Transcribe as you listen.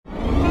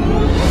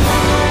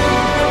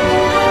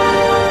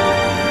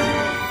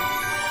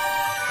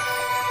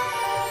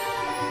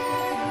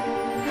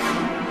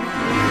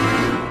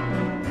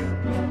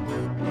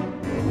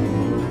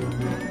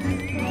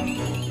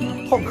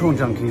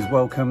Porn Junkies,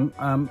 welcome.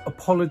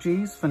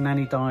 Apologies for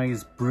Nanny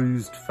Di's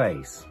bruised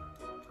face.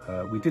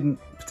 We didn't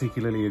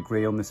particularly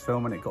agree on this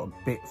film and it got a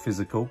bit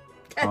physical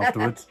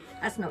afterwards.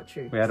 That's not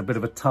true. We had a bit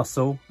of a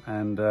tussle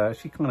and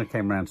she kind of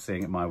came around to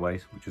seeing it my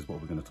way, which is what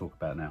we're going to talk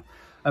about now.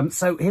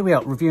 So here we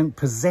are reviewing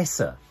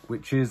Possessor,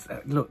 which is,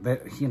 look,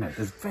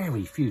 there's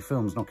very few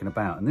films knocking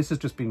about, and this has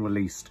just been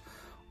released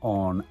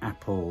on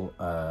Apple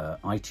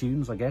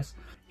iTunes, I guess.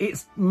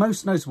 It's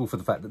most notable for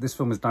the fact that this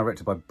film is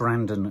directed by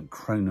Brandon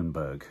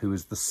Cronenberg, who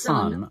is the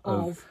son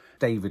of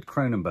David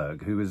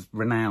Cronenberg, who is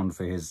renowned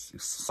for his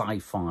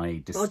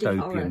sci-fi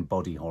dystopian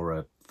body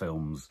horror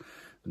films.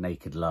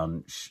 Naked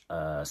Lunch,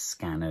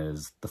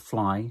 Scanners, The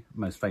Fly,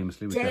 most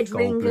famously with Jeff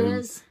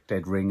Goldblum,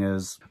 Dead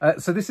Ringers.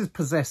 So this is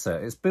Possessor.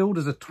 It's billed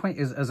as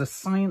a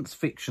science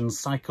fiction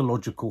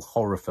psychological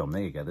horror film.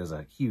 There you go. There's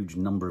a huge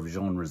number of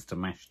genres to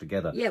mash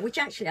together. Yeah, which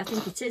actually I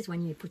think it is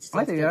when you put it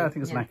together. I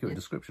think it's an accurate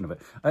description of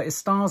it. It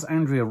stars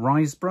Andrea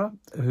Riseborough,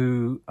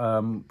 who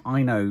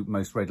I know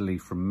most readily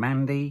from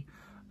Mandy,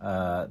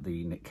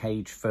 the Nick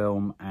Cage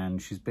film, and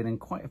she's been in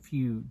quite a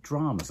few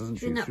dramas, hasn't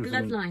she? She was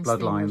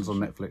Bloodlines on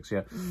Netflix,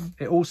 yeah.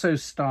 It also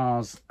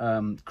stars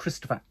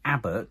Christopher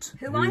Abbott,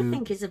 who I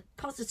think is a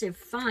positive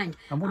find.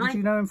 And what did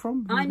you know him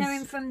from? I know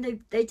him from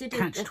they did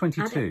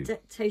Catch-22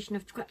 adaptation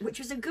of, which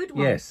was a good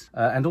one. Yes,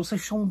 and also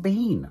Sean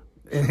Bean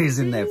is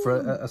in there for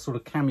a sort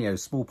of cameo,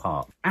 small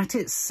part. At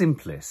its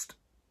simplest,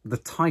 the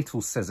title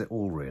says it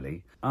all,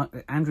 really.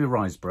 Andrea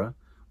Riseborough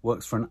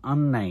works for an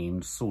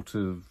unnamed sort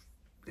of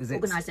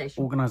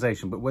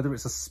organisation, but whether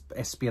it's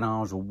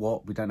espionage or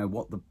what, we don't know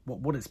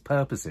what its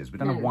purpose is. We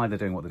don't know why they're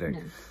doing what they're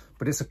doing.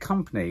 But it's a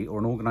company or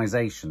an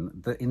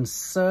organisation that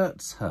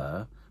inserts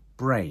her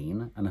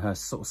brain and her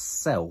sort of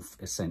self,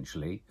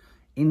 essentially,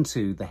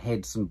 into the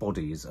heads and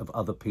bodies of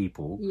other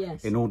people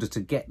in order to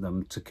get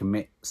them to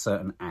commit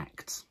certain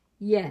acts.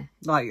 Yeah.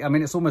 Like, I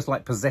mean, it's almost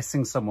like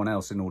possessing someone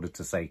else in order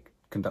to, say,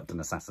 conduct an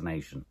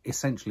assassination.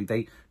 Essentially,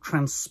 they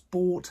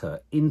transport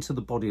her into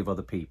the body of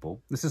other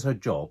people. This is her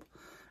job.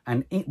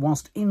 And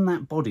whilst in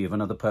that body of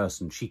another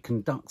person, she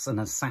conducts an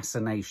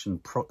assassination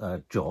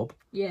job.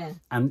 Yeah.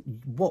 And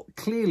what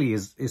clearly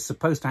is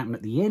supposed to happen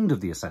at the end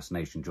of the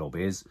assassination job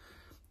is,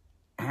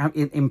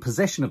 in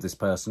possession of this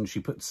person,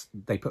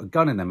 they put a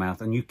gun in their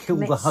mouth and you kill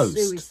the host.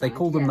 Suicide. They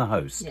call them the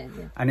host. Yeah.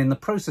 And in the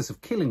process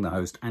of killing the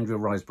host, Andrea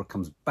Riseborough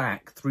comes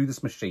back through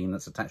this machine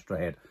that's attached to her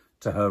head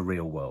to her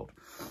real world.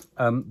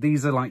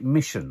 These are like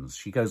missions.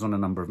 She goes on a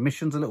number of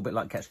missions, a little bit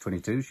like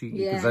Catch-22.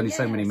 There's only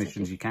so many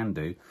missions you can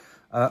do.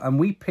 And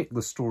we picked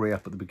the story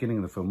up at the beginning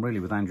of the film, really,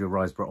 with Andrea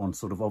Riseborough on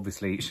sort of,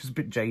 obviously, she's a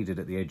bit jaded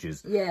at the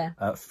edges,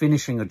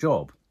 finishing a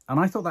job. And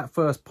I thought that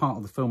first part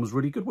of the film was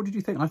really good. What did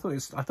you think? I thought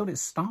it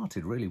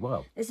started really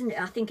well. Isn't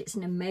it? I think it's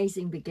an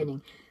amazing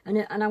beginning.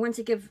 And I want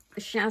to give a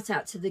shout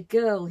out to the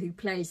girl who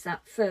plays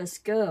that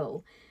first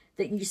girl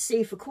that you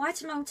see for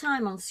quite a long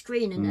time on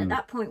screen, and at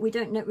that point we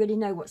don't really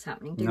know what's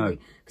happening, do we?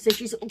 So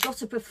she's got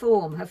to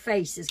perform, her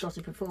face has got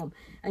to perform,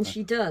 and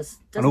she does,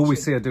 and all we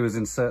see her do is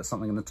insert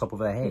something in the top of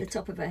her head. In the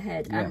top of her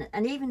head,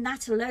 and even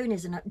that alone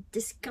is a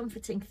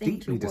discomforting thing to watch.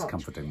 Deeply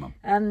discomforting,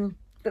 Mum.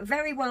 But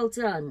very well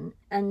done,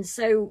 and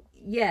so,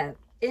 yeah,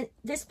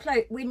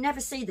 we never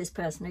see this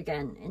person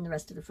again in the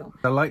rest of the film.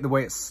 I like the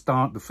way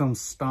the film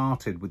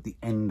started with the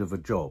end of a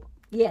job.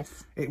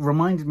 Yes. It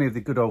reminded me of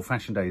the good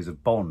old-fashioned days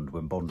of Bond,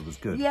 when Bond was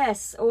good.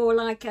 Yes, or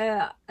like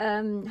the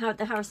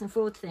Harrison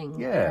Ford thing.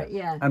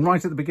 Yeah. And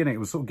right at the beginning, it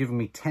was sort of giving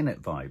me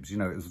Tenet vibes. You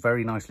know, it was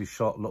very nicely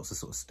shot, lots of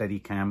sort of steady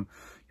cam.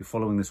 You're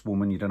following this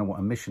woman, you don't know what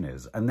her mission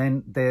is. And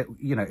then,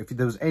 if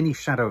there was any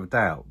shadow of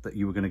doubt that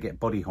you were going to get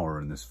body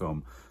horror in this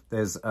film,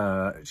 there's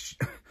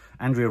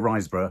Andrea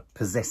Riseborough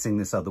possessing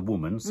this other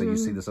woman. So you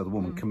see this other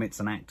woman commits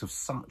an act of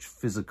such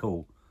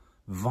physical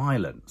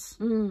violence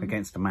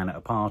against a man at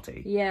a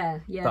party.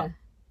 Yeah. But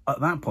at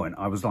that point,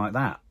 I was like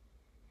that.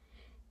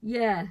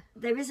 Yeah,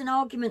 there is an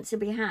argument to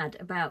be had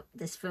about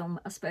this film,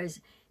 I suppose,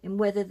 in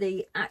whether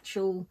the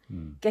actual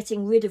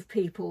getting rid of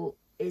people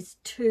is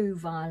too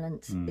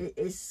violent. It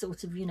is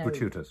sort of,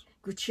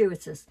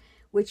 gratuitous,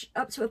 which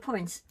up to a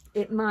point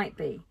it might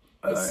be.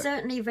 It's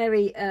certainly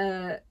very...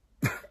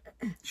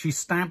 She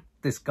stabbed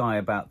this guy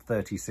about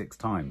 36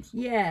 times.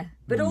 Yeah,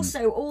 but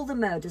also all the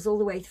murders all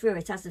the way through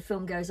it as the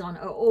film goes on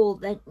are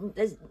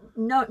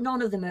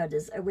none of the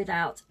murders are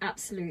without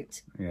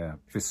absolute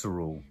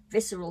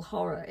visceral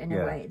horror in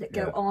a way that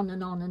go on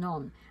and on and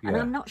on. And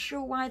I'm not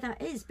sure why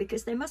that is,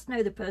 because they must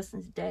know the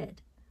person's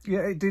dead.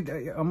 Yeah, it did.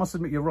 I must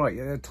admit, you're right.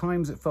 At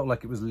times it felt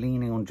like it was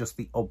leaning on just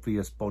the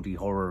obvious body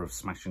horror of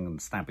smashing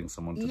and stabbing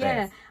someone to death.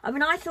 Yeah, I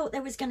mean, I thought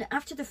there was going to,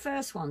 after the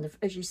first one,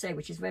 as you say,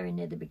 which is very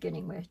near the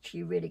beginning, where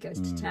she really goes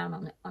to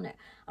town on it.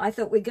 I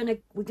thought we're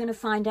gonna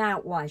find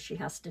out why she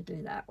has to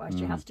do that, why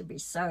she has to be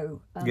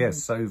so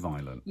so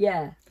violent.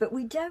 Yeah, but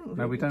we don't. Really,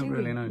 no, we don't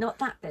really know. Not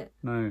that bit.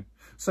 No.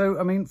 So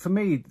I mean, for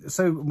me,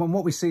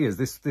 what we see is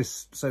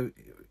this. So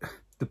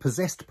the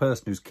possessed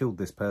person who's killed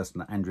this person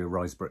that Andrea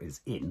Riseborough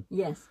is in.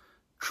 Yes.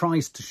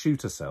 Tries to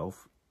shoot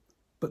herself,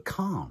 but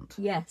can't.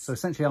 Yes. So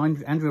essentially,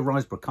 Andrea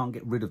Riseborough can't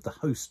get rid of the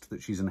host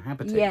that she's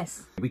inhabiting.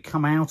 Yes. We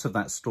come out of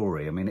that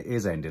story. I mean, it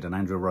is ended, and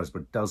Andrea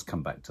Riseborough does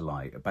come back to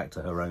life, back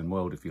to her own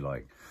world, if you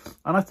like.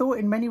 And I thought,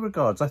 in many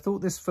regards, I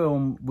thought this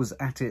film was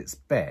at its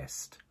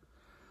best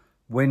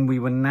when we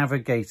were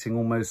navigating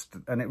almost,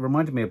 and it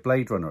reminded me of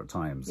Blade Runner at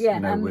times, Yeah,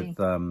 you know, with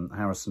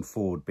Harrison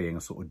Ford being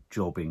a sort of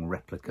jobbing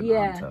replicant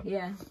hunter.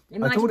 Yeah,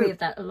 it reminded me of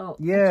that a lot.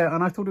 Yeah,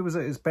 and I thought it was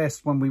at its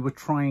best when we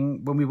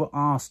were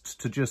asked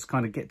to just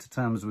kind of get to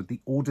terms with the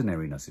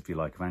ordinariness, if you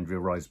like, of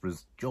Andrea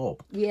Riseborough's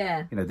job.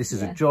 Yeah. You know, this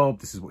is a job,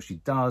 this is what she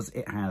does,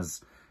 it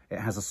has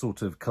a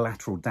sort of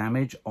collateral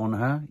damage on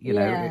her, you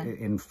know, it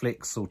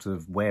inflicts sort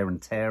of wear and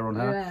tear on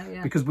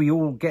her. Because we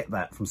all get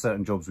that from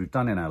certain jobs we've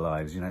done in our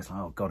lives. You know, it's like,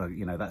 oh, God,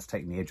 you know, that's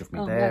taking the edge off me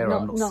there. No,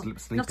 I'm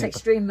not sleeping. Not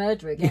extreme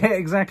murder again. Yeah,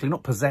 exactly.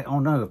 Not possess. Oh,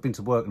 no, I've been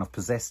to work and I've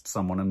possessed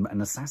someone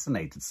and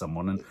assassinated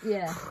someone. And,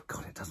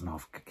 God, it doesn't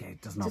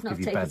give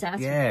you bad...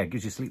 Yeah, it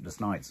gives you sleepless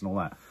nights and all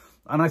that.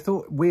 And I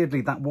thought,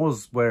 weirdly, that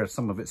was where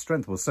some of its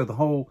strength was. So the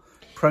whole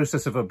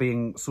process of her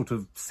being sort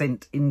of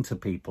sent into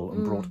people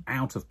and brought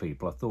out of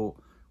people, I thought,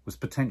 was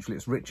potentially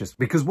its richest,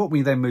 because what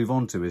we then move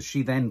on to is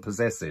she then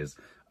possesses,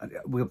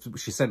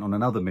 she's sent on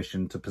another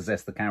mission to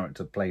possess the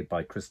character played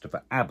by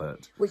Christopher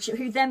Abbott,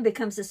 who then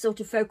becomes the sort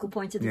of focal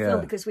point of the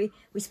film, because we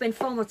spend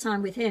far more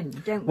time with him,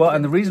 don't we? Well,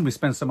 and the reason we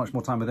spend so much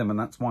more time with him, and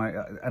that's why,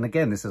 and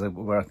again, this is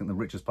where I think the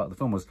richest part of the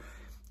film was,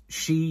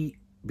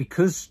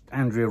 because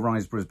Andrea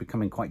Riseborough is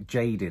becoming quite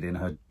jaded in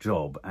her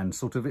job, and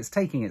sort of it's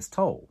taking its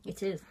toll.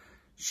 It is.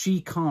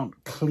 She can't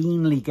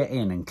cleanly get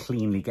in and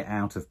cleanly get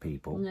out of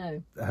people.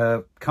 No.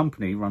 Her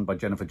company, run by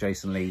Jennifer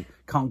Jason Leigh,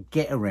 can't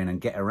get her in and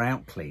get her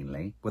out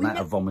cleanly without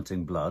her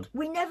vomiting blood.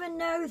 We never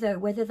know, though,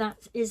 whether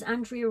that is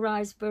Andrea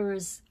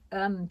Riseborough's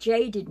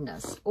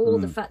jadedness or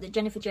the fact that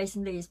Jennifer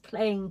Jason Leigh is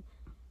playing...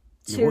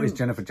 What is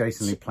Jennifer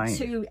Jason Leigh playing?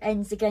 Two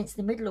ends against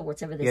the middle, or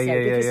whatever they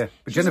say. Yeah.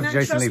 But she's Jennifer an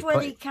Jason Leigh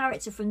untrustworthy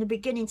character from the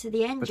beginning to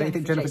the end. But don't you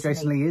think Jennifer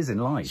Jason Leigh is in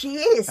life? She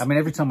is. I mean,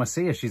 every time I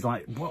see her, she's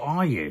like, "What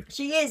are you?"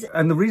 She is.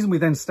 And the reason we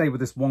then stay with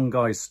this one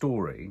guy's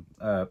story,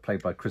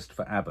 played by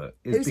Christopher Abbott,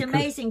 is who's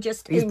amazing.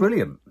 He's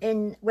brilliant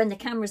in when the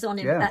camera's on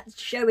him, at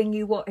showing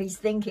you what he's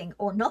thinking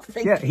or not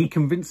thinking. Yeah, he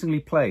convincingly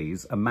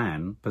plays a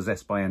man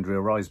possessed by Andrea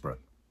Riseborough.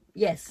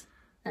 Yes,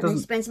 and he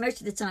spends most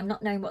of the time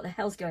not knowing what the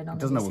hell's going on.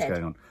 Doesn't know what's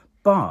going on.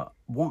 But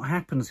what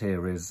happens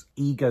here is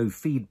ego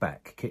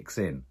feedback kicks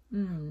in,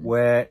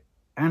 where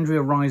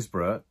Andrea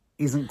Riseborough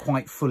isn't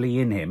quite fully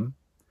in him,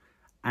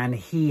 and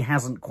he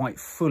hasn't quite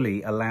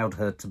fully allowed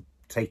her to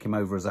take him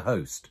over as a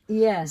host.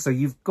 Yeah. So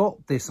you've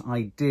got this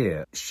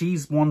idea.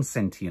 She's one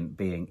sentient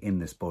being in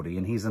this body,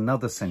 and he's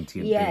another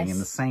sentient being in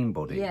the same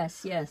body.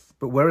 Yes.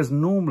 But whereas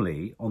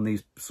normally on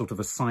these sort of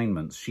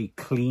assignments, she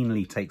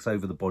cleanly takes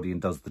over the body and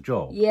does the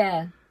job.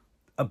 Yeah.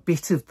 A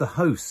bit of the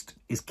host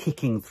is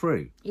kicking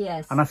through.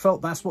 Yes. And I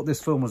felt that's what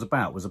this film was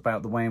about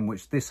the way in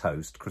which this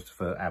host,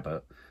 Christopher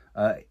Abbott,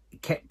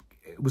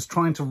 was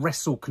trying to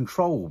wrestle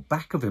control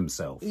back of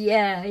himself.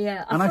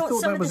 Yeah. And I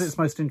thought that was its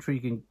most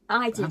intriguing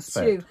aspect.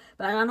 Too.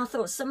 And I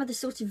thought some of the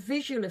sort of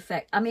visual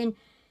effect, I mean,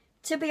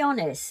 to be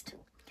honest,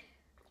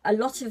 a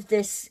lot of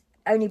this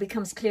only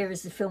becomes clear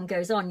as the film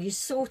goes on. You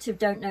sort of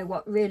don't know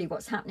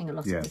what's happening a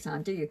lot of the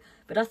time, do you?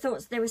 But I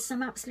thought there were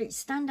some absolute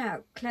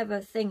standout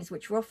clever things,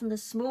 which were often the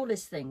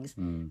smallest things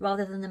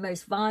rather than the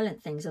most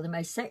violent things or the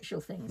most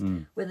sexual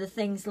things, were the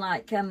things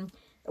like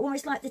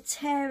almost like the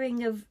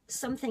tearing of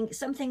something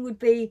would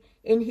be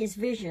in his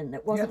vision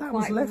that wasn't quite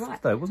right. That was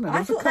left though, wasn't it?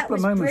 There was a couple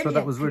of moments where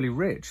that was really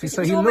rich.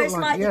 So he almost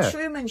like the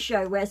Truman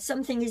Show, where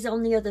something is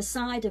on the other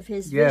side of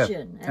his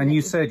vision. And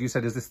you said, is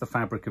this the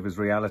fabric of his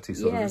reality?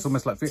 Sort of. It's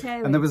almost like,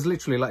 and there was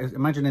literally like,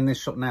 imagine in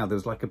this shot now, there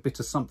was like a bit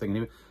of something,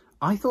 and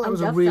I thought it was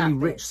a really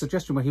rich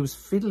suggestion where he was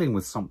fiddling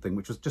with something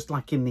which was just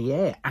like in the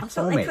air, atomic. I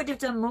thought they could have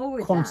done more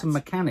with quantum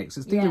mechanics.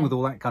 It's dealing with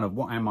all that kind of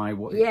what am I,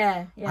 what...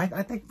 Yeah.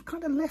 They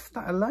kind of left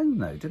that alone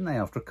though, didn't they,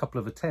 after a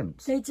couple of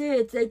attempts? They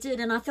did,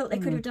 and I thought they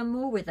could have done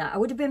more with that. I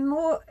would have been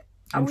more...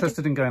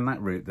 interested in going that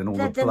route than all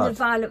the blood.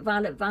 Than the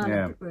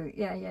violent route.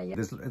 Yeah.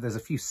 There's a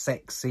few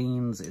sex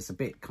scenes. It's a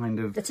bit kind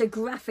of... That's a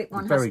graphic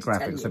one. Very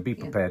graphic, so be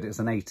prepared. It's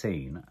an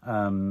 18.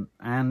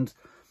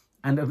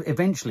 And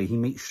eventually he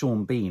meets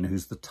Sean Bean,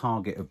 who's the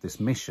target of this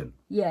mission.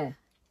 Yeah.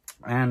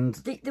 And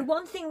the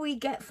one thing we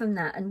get from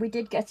that, and we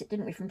did get it,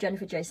 didn't we, from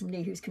Jennifer Jason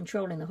Leigh, who's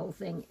controlling the whole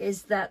thing,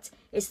 is that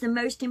it's the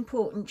most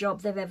important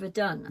job they've ever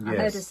done. I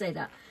heard her say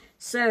that.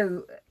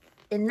 So,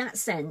 in that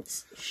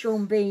sense,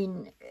 Sean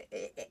Bean,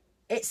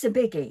 it's a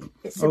biggie.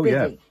 It's a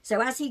biggie. Yeah.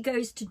 So as he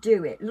goes to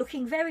do it,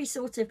 looking very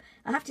sort of,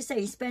 I have to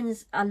say,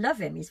 I love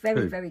him. He's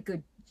very, very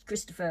good,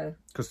 Christopher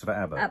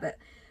Abbott.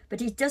 But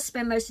he does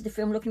spend most of the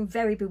film looking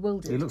very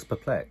bewildered. He looks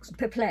perplexed.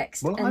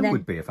 Well, I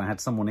would be if I had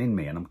someone in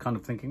me and I'm kind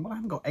of thinking, well, I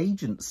haven't got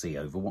agency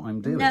over what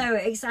I'm doing. No,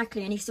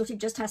 exactly. And he sort of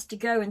just has to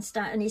go and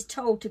start, and he's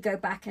told to go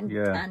back and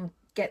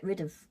get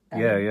rid of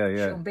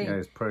Sean Bean. Yeah,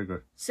 his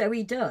progress. So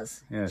he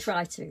does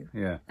try to.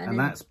 Yeah, and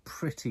that's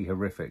pretty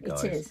horrific,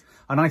 guys. It is.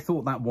 And I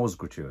thought that was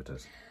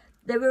gratuitous.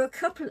 There were a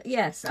couple.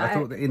 Yes, I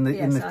thought that in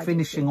the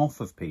finishing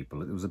off of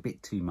people, it was a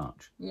bit too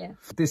much. Yeah.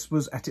 This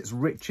was at its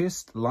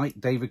richest, like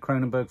David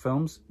Cronenberg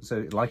films.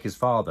 So, like his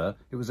father,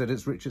 it was at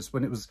its richest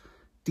when it was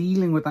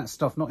dealing with that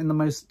stuff, not in the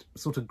most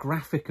sort of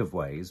graphic of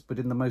ways, but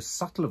in the most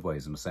subtle of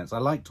ways, in a sense. I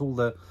liked all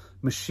the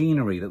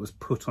machinery that was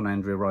put on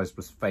Andrea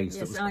Riseborough's face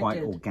that was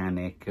quite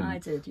organic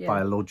and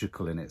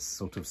biological in its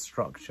sort of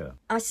structure.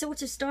 I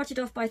sort of started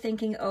off by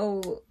thinking,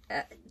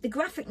 the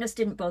graphicness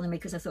didn't bother me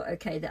because I thought,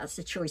 okay, that's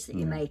the choice that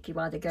you make. You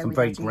either go with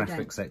very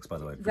graphic sex, by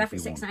the way.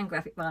 Graphic sex and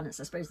graphic violence,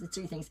 I suppose, the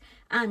two things.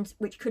 And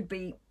which could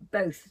be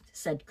both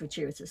said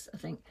gratuitous, I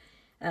think.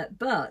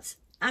 But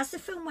as the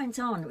film went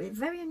on, it was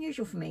very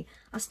unusual for me.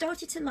 I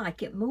started to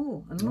like it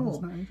more and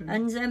more.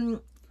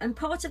 And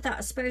part of that,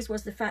 I suppose,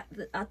 was the fact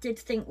that I did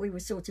think we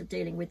were sort of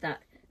dealing with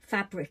that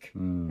fabric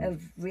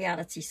of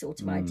reality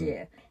sort of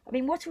idea. I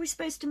mean, what are we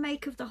supposed to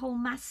make of the whole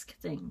mask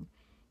thing?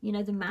 You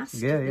know, the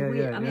mask? Yeah.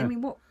 I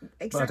mean, what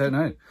exactly? But I don't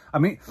know. I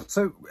mean,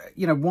 so,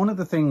 you know, one of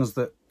the things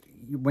that,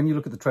 when you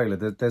look at the trailer,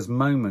 there's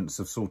moments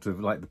of sort of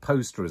like the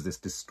poster is this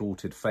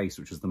distorted face,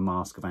 which is the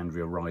mask of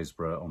Andrea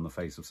Riseborough on the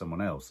face of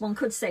someone else. One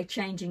could say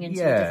changing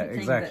into a different thing.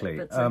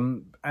 Exactly.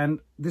 And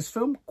this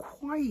film,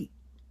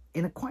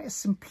 in quite a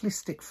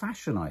simplistic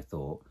fashion, I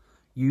thought,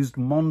 used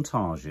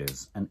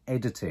montages and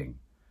editing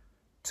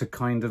to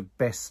kind of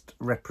best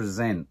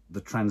represent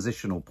the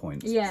transitional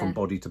points from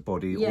body to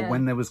body, or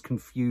when there was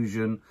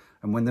confusion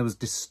and when there was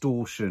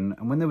distortion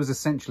and when there was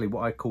essentially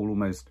what I call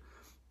almost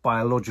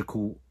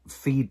biological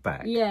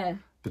feedback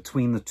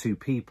between the two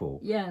people.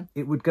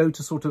 It would go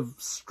to sort of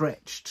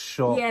stretched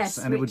shots,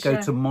 and it would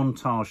go to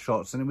montage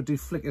shots, and it would do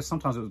flickers.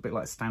 Sometimes it was a bit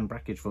like Stan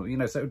Brakhage film, you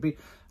know, so it would be,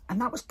 and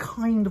that was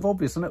kind of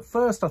obvious. And at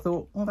first I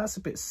thought, well, that's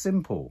a bit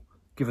simple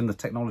given the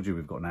technology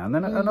we've got now. And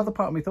then another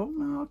part of me thought,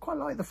 no, I quite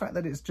like the fact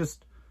that it's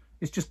just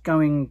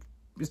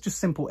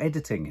simple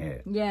editing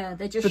here. Yeah,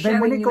 they're just. But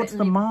then when it got to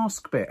the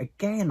mask bit,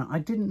 again, I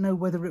didn't know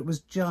whether it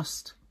was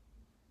just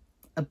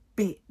a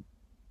bit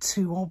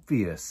too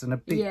obvious and a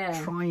bit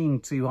trying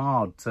too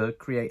hard to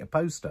create a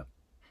poster.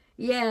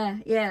 So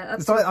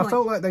I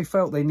felt like they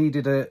felt they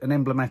needed an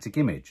emblematic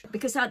image,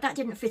 because that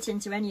didn't fit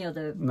into any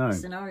other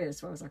scenario as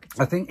far as I could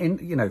tell. I think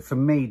for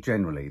me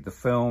generally, the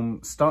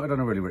film started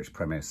on a really rich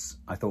premise.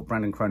 I thought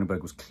Brandon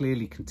Cronenberg was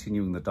clearly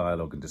continuing the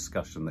dialogue and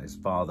discussion that his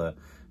father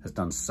has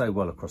done so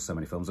well across so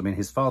many films. I mean,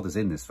 his father's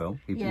in this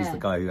film. He's the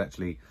guy who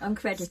actually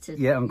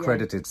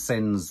uncredited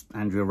sends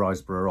Andrea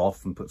Riseborough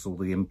off and puts all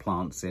the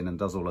implants in and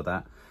does all of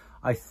that.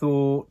 I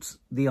thought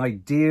the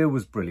idea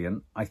was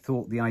brilliant. I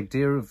thought the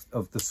idea of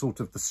the sort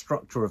of the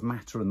structure of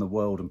matter in the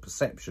world and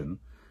perception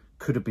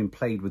could have been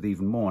played with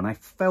even more. And I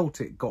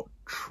felt it got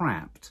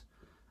trapped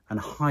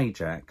and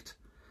hijacked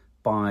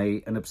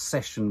by an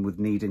obsession with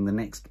needing the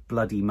next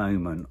bloody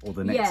moment, or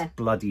the next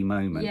bloody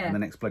moment and the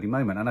next bloody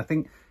moment. And I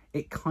think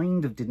it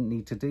kind of didn't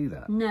need to do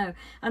that. No,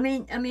 I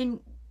mean,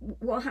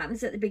 what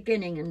happens at the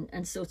beginning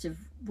and sort of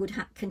would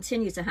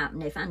continue to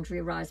happen if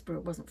Andrea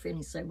Riseborough wasn't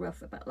feeling so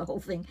rough about the whole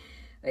thing,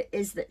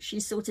 is that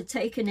she's sort of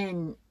taken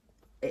in,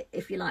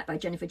 if you like, by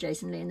Jennifer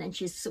Jason Leigh, and then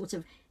she's sort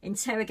of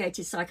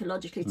interrogated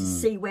psychologically to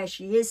see where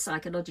she is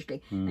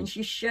psychologically, and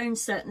she's shown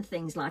certain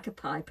things like a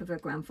pipe of her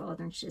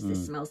grandfather, and she says,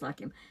 this smells like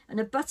him, and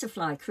a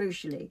butterfly,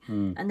 crucially.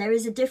 And there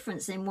is a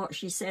difference in what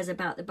she says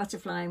about the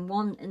butterfly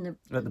in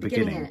the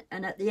beginning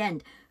and at the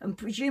end, and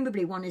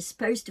presumably one is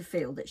supposed to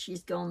feel that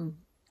she's gone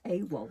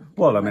AWOL.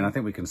 Well, I mean, I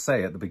think we can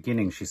say at the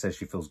beginning she says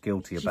she feels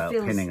guilty about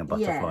pinning a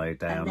butterfly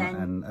down,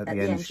 and at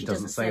the end she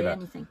doesn't say that.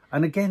 Anything.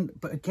 And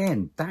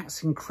again,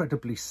 that's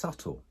incredibly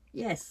subtle.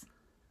 Yes.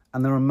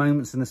 And there are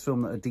moments in this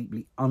film that are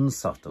deeply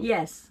unsubtle.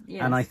 Yes.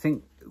 And I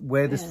think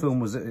where this film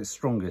was at its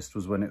strongest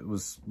was when it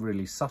was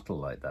really subtle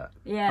like that.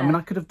 Yeah. I mean,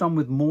 I could have done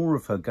with more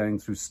of her going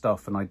through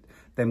stuff and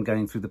them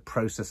going through the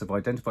process of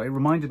identifying. It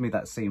reminded me of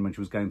that scene when she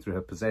was going through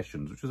her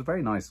possessions, which was a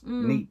very nice,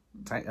 neat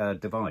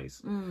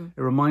device.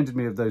 It reminded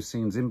me of those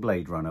scenes in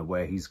Blade Runner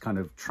where he's kind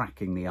of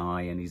tracking the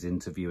eye and he's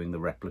interviewing the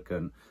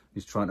replicant.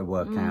 He's trying to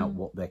work out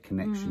what their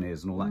connection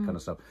is and all that kind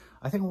of stuff.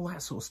 I think all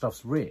that sort of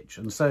stuff's rich.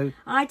 And so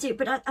I do,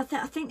 but I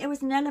think there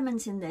was an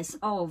element in this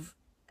of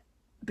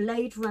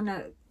Blade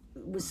Runner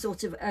was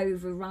sort of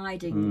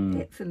overriding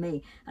it for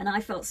me, and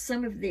I felt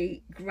some of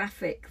the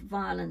graphic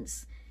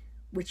violence,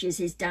 which is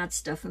his dad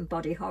stuff and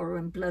body horror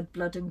and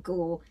blood and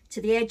gore,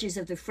 to the edges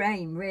of the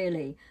frame,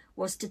 really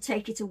was to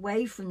take it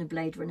away from the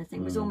Blade Runner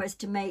thing, was almost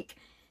to make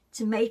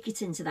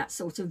it into that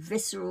sort of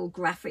visceral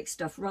graphic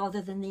stuff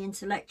rather than the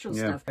intellectual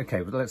stuff.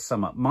 Okay, but let's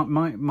sum up.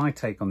 My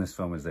take on this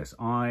film is this.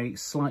 I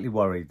slightly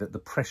worried that the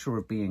pressure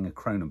of being a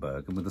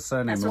Cronenberg, and with a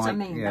surname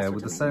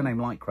surname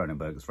like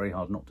Cronenberg, it's very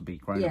hard not to be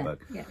Cronenberg.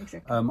 Yeah,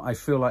 exactly. I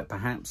feel like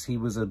perhaps he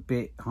was a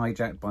bit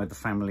hijacked by the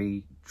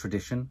family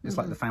tradition. It's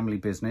like the family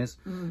business.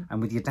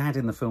 And with your dad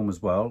in the film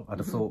as well, I'd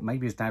have thought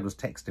maybe his dad was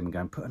texting him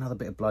going, put another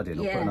bit of blood in,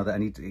 or put another,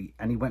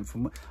 and he went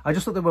from, I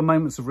just thought there were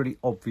moments of really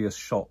obvious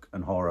shock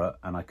and horror,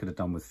 and I could have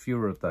done with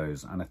fewer of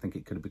those, and I think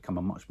it could have become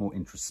a much more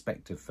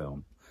introspective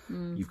film.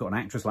 You've got an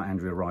actress like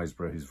Andrea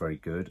Riseborough who's very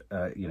good.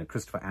 You know,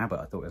 Christopher Abbott,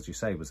 I thought, as you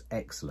say, was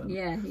excellent.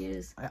 Yeah, he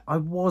is. I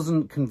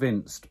wasn't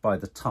convinced by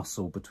the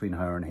tussle between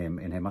her and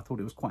him. I thought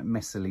it was quite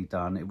messily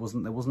done. There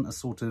wasn't a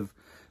sort of...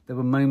 There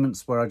were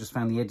moments where I just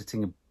found the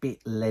editing a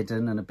bit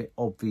leaden and a bit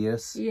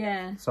obvious.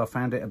 Yeah. So I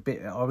found it a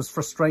bit... I was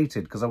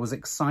frustrated because I was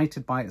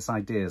excited by its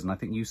ideas. And I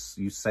think you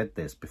said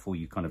this before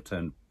you kind of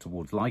turned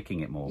towards liking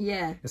it more.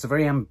 Yeah. It's a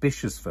very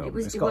ambitious film.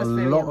 It's got a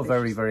very lot of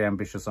ambitious. very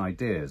ambitious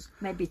ideas.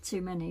 Maybe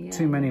too many, yeah.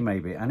 Too many,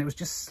 maybe. And it was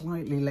just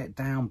slightly let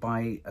down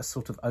by a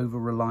sort of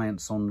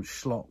over-reliance on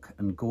schlock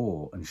and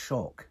gore and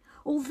shock.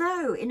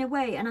 Although, in a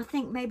way, and I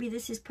think maybe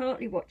this is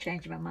partly what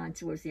changed my mind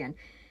towards the end,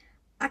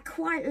 I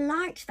quite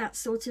liked that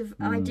sort of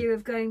idea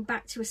of going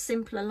back to a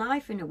simpler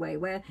life in a way,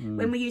 where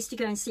when we used to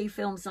go and see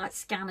films like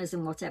Scanners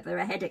and whatever,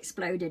 a head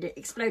exploded, it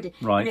exploded.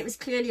 Right. And it was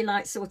clearly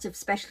like sort of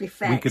special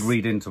effects. We could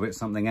read into it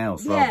something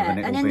else rather than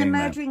it and all in the being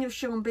there. murdering of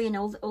Sean Bean,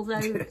 although,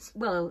 Yes.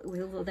 well,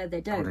 although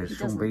they don't. God, he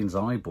Sean doesn't. Bean's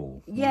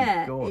eyeball.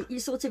 Yeah, Oh, God. you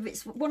sort of,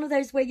 it's one of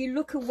those where you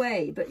look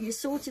away, but you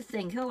sort of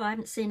think, oh, I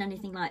haven't seen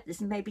anything like this,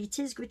 and maybe it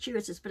is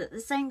gratuitous, but at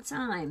the same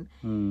time,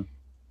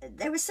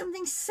 there was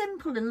something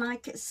simple and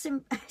like it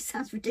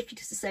sounds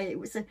ridiculous to say it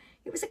was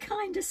a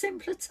kind of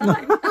simpler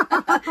time,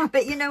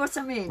 but you know what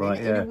I mean, Right,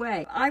 in a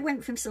way. I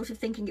went from sort of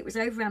thinking it was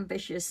over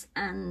ambitious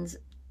and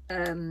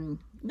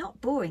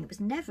not boring. It was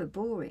never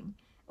boring.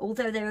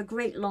 Although there are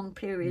great long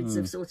periods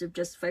of sort of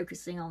just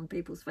focusing on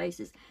people's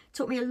faces. It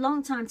took me a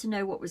long time to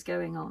know what was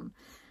going on.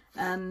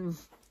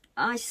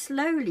 I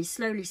slowly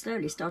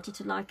started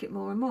to like it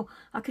more and more.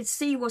 I could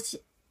see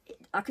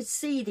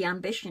the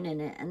ambition in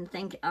it and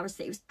think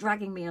it was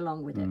dragging me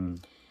along with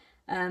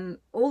it.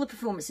 All the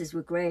performances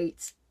were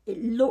great.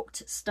 It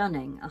looked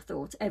stunning, I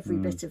thought, every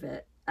bit of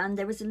it. And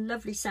there was a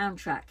lovely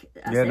soundtrack.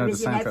 As Yeah, there the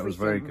is in soundtrack every was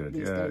very film good.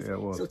 these Yeah, days. yeah,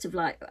 it was. Sort of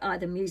like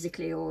either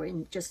musically or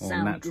in just Or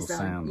sound natural design.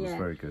 sound was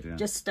very good, yeah.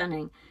 Just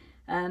stunning.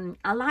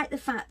 I like the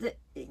fact that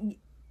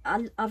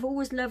I've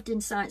always loved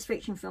in science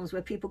fiction films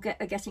where people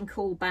are getting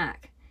called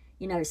back.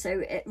 You know,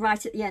 so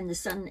right at the end, the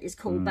son is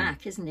called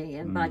back, isn't he?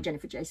 And by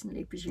Jennifer Jason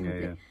Leigh,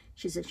 presumably. Yeah.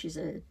 She's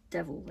a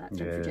devil, that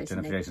Yeah,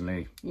 Jennifer Jason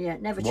Leigh. Leigh.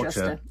 Never Watch trust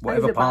her. her.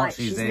 Whatever part Overbite.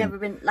 she's in. Never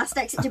been... Last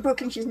Exit to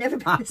Brooklyn, she's never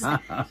been...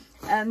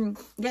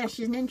 yeah,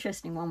 she's an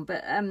interesting one.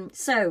 But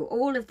so,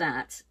 all of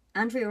that,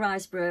 Andrea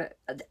Riseborough,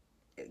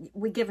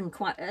 we're given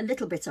quite a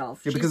little bit of.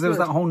 Yeah, She's because there was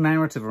good. that whole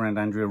narrative around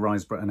Andrea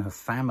Riseborough and her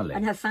family.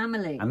 And her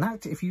family. And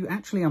that, if you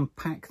actually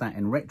unpack that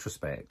in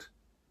retrospect,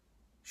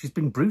 she's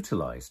been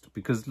brutalised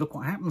because look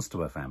what happens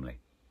to her family.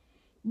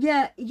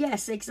 Yeah,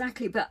 yes,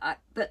 exactly. But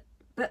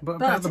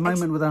about the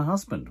moment with her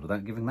husband,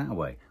 without giving that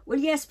away. Well,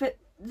 yes, but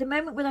the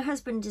moment with her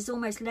husband is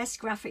almost less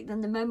graphic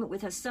than the moment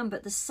with her son,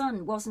 but the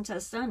son wasn't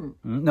her son.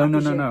 No,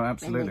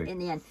 absolutely. In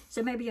the end.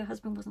 So maybe her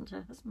husband wasn't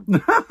her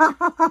husband.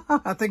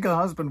 I think her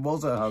husband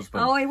was her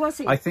husband. Oh, was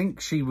he? I think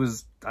she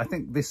was, I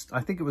think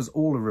it was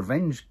all a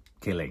revenge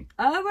killing.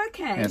 Oh,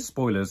 okay. Yeah,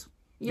 spoilers.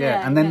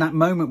 Yeah, and then yeah. that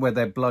moment where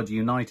their blood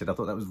united, I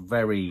thought that was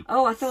very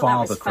I thought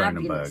Father that was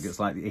fabulous. Cronenberg. It's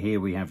like here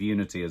we have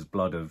unity as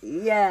blood of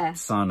Yeah.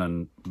 son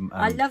and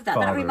I love that. That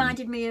father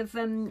reminded me of,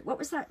 what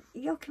was that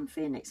Joaquin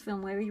Phoenix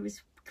film where he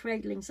was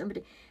cradling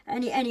somebody?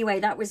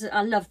 Anyway, that was,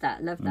 I loved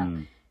that.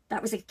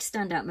 That was a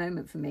standout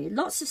moment for me.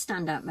 Lots of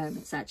standout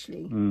moments,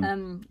 actually.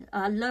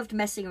 I loved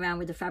messing around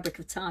with the fabric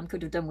of time.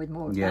 Could have done with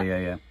more of that.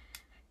 Yeah.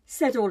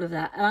 Said all of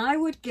that. And I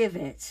would give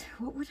it,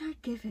 what would I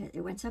give it?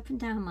 It went up and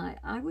down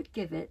I would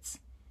give it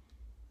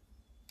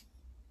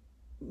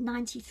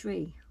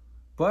 93.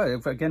 Well,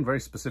 again,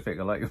 very specific.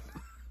 I like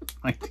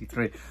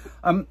 93.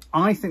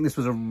 I think this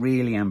was a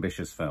really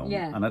ambitious film.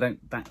 Yeah. And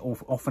that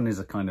often is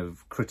a kind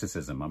of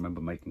criticism. I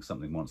remember making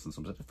something once and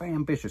someone said, it's very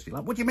ambitious. You're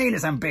like, what do you mean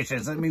it's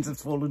ambitious? That means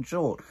it's fallen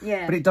short.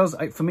 Yeah. But it does,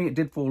 for me, it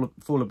did fall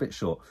a bit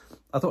short.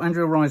 I thought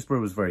Andrea Riseborough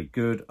was very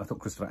good. I thought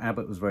Christopher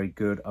Abbott was very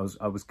good.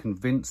 I was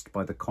convinced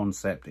by the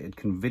concept. It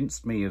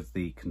convinced me of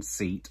the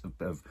conceit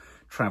of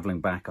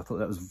travelling back. I thought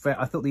that was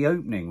I thought the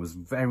opening was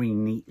very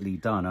neatly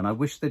done. And I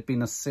wish there'd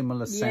been a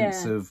similar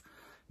sense of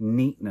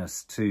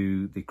neatness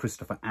to the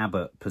Christopher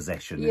Abbott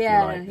possession, if you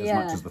like, as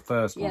much as the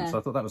first one. So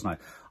I thought that was nice.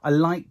 I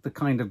liked the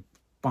kind of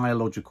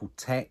biological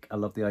tech. I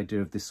love the idea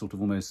of this sort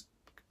of almost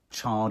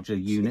charger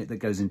unit that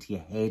goes into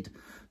your head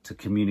to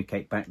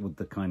communicate back with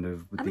the kind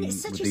of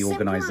It's such with a the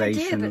simple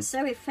organisation. idea, but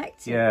so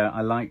effective. Yeah,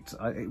 I liked.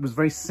 It was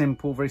very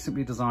simple, very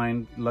simply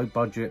designed, low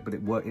budget, but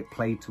it worked. It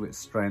played to its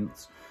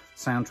strengths.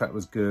 Soundtrack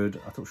was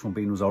good. I thought Sean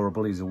Bean was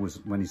horrible.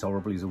 When he's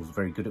horrible, he's always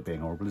very good at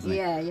being horrible, isn't he?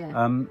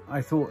 Yeah.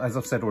 I thought, as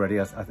I've said already,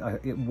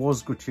 it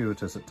was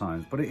gratuitous at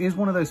times, but it is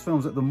one of those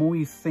films that the more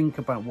you think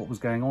about what was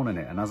going on in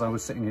it, and as I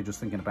was sitting here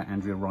just thinking about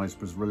Andrea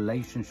Riseborough's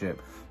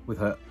relationship with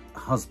her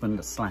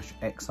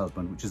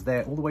husband/ex-husband, which is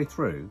there all the way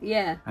through,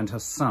 and her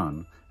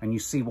son, and you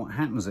see what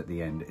happens at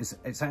the end,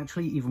 it's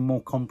actually even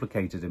more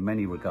complicated in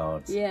many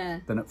regards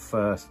than it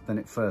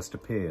first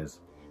appears.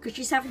 Because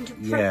she's having to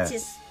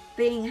practice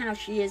being how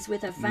she is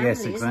with her family.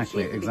 Yes,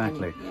 exactly,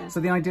 exactly.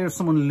 So the idea of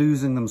someone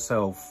losing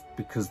themselves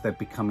because they're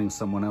becoming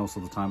someone else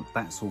all the time,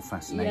 that's all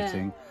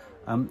fascinating.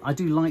 I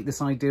do like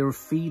this idea of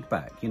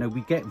feedback. You know,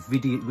 we get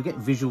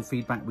visual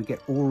feedback, we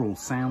get oral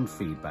sound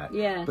feedback.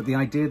 Yeah. But the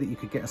idea that you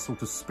could get a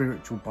sort of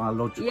spiritual,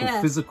 biological,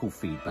 physical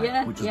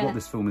feedback, which is what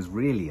this film is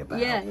really about.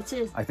 Yeah, it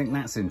is. I think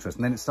that's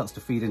interesting. Then it starts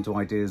to feed into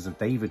ideas of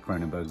David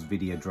Cronenberg's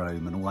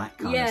Videodrome and all that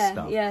kind of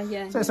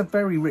stuff. So it's a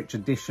very rich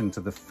addition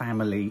to the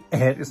family.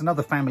 It's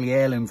another family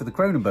heirloom for the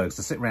Cronenbergs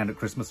to sit around at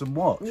Christmas and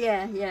watch.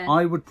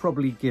 I would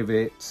probably give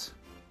it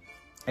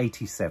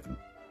 87.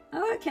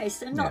 Oh, okay,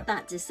 so not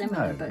that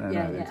dissimilar, but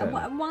exactly.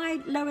 And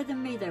why lower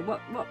than me though? What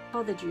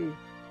bothered you?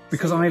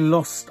 Because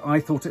I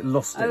thought it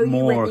lost it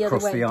more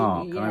across the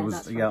arc.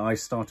 Yeah, I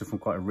started from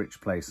quite a rich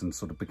place and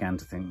sort of began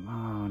to think,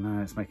 oh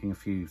no, it's making a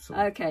few sort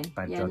of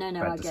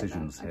bad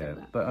decisions here.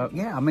 But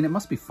yeah, I mean, it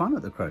must be fun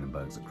at the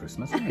Cronenbergs at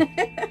Christmas, isn't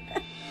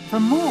it? For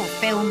more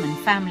film and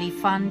family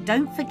fun,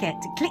 don't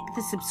forget to click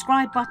the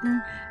subscribe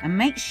button and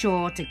make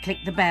sure to click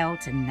the bell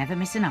to never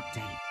miss an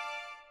update.